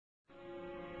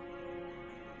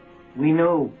We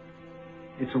know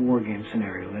it's a war game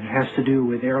scenario, that it has to do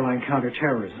with airline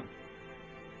counterterrorism.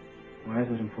 Why is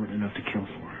it important enough to kill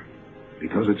for?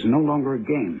 Because it's no longer a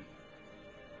game.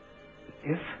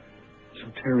 If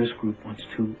some terrorist group wants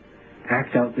to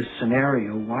act out this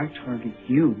scenario, why target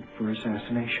you for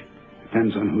assassination?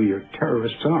 Depends on who your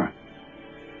terrorists are.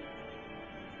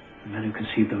 The men who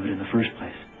conceived of it in the first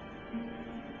place.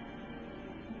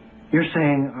 You're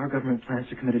saying our government plans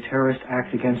to commit a terrorist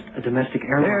act against a domestic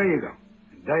airline? There you go.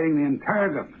 Indicting the entire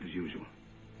government as usual.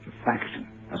 It's a faction.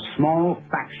 A small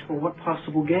faction. For what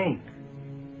possible gain?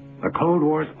 The Cold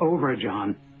War's over,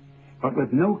 John. But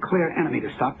with no clear enemy to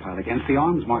stockpile against, the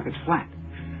arms market's flat.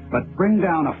 But bring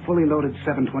down a fully loaded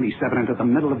 727 into the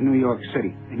middle of New York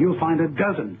City, and you'll find a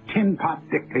dozen tin-pot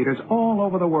dictators all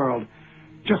over the world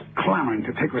just clamoring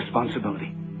to take responsibility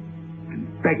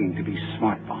and begging to be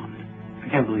smart-bombed. I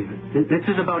can't believe it. This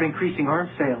is about increasing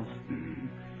arms sales. Mm-hmm.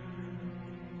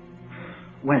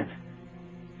 When?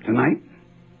 Tonight?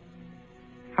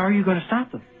 How are you going to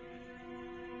stop them?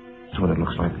 That's what it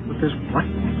looks like. What does what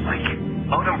look like?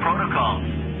 Modem protocol.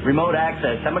 Remote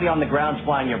access. Somebody on the ground's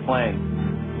flying your plane.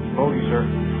 Bogey, sir.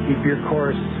 Keep your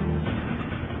course.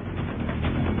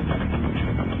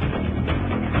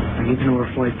 I need to know our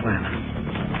flight plan.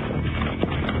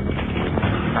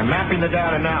 I'm mapping the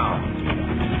data now.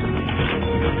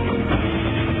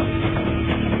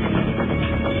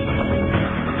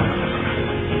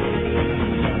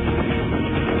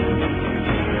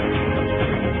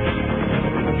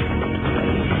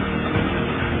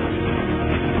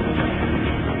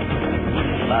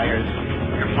 Byers,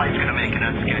 your flight's going to make an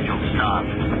unscheduled stop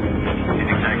in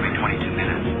exactly 22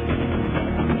 minutes.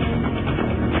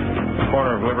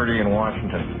 Corner of Liberty and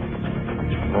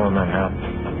Washington. Lower Manhattan.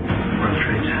 World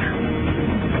Trade Center.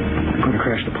 I'm going to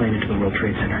crash the plane into the World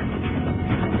Trade Center.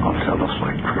 I'll tell the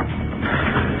flight crew.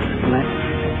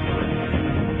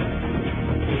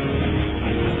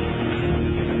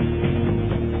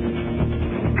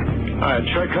 All right,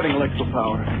 try cutting electrical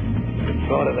power. Good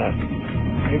thought of that.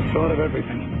 Good thought of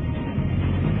everything.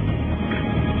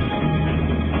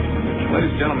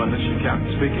 Ladies and gentlemen, this is your captain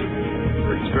speaking.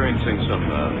 We're experiencing some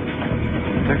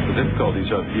technical difficulties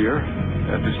up here.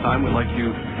 At this time, we'd like you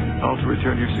all to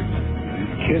return to your seats.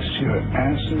 Kiss your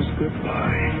asses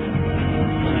goodbye.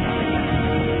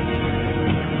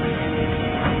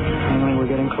 Finally, we're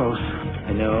getting close.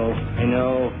 I know.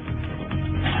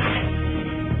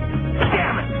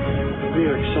 Damn it! New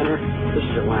York Center, this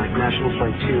is Atlantic National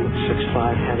Flight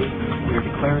 265 Heavy. We are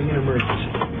declaring an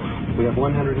emergency. We have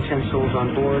 110 souls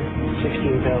on board,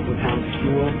 16,000 pounds of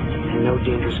fuel, and no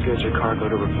dangerous goods or cargo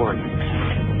to report.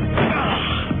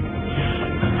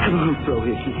 Come on,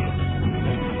 Bogey.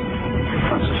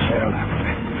 That's a fail,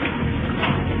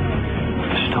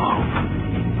 Still hope.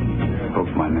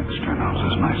 Hope my next turn out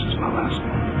as nice as my last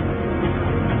one.